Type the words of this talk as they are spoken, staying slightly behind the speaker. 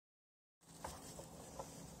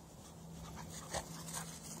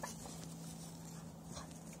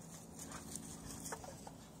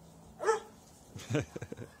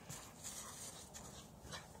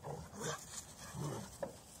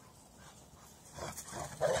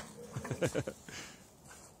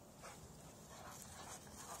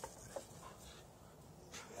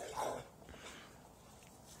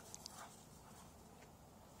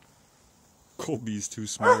Colby's too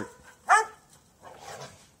smart.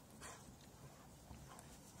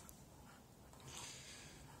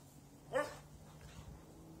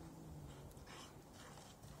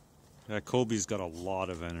 Yeah, Colby's got a lot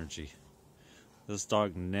of energy. This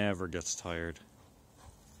dog never gets tired.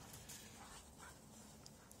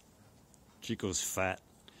 Chico's fat.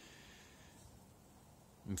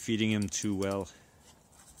 I'm feeding him too well.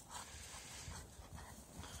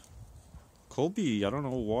 Colby, I don't know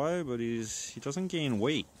why, but he doesn't gain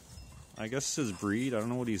weight. I guess his breed, I don't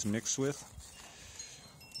know what he's mixed with.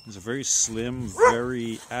 He's a very slim,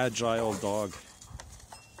 very agile dog.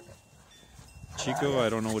 Chico, I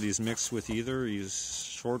don't know what he's mixed with either. He's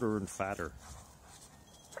shorter and fatter.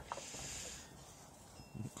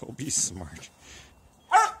 Colby's smart.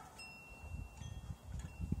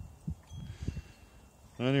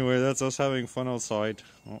 Anyway, that's us having fun outside.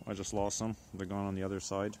 Oh, I just lost them. They're gone on the other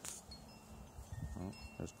side. Oh,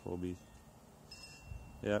 there's Colby.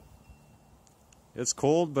 Yep. It's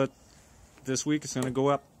cold, but this week it's going to go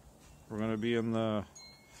up. We're going to be in the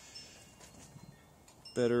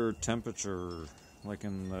better temperature, like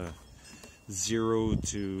in the 0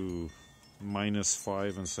 to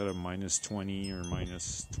 -5 instead of -20 or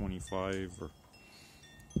 -25 or...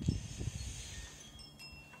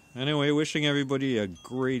 Anyway, wishing everybody a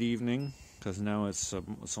great evening, because now it's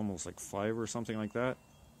almost like 5 or something like that.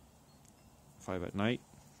 5 at night.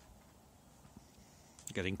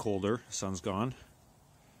 Getting colder. Sun's gone.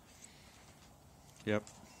 Yep.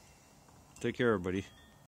 Take care, everybody.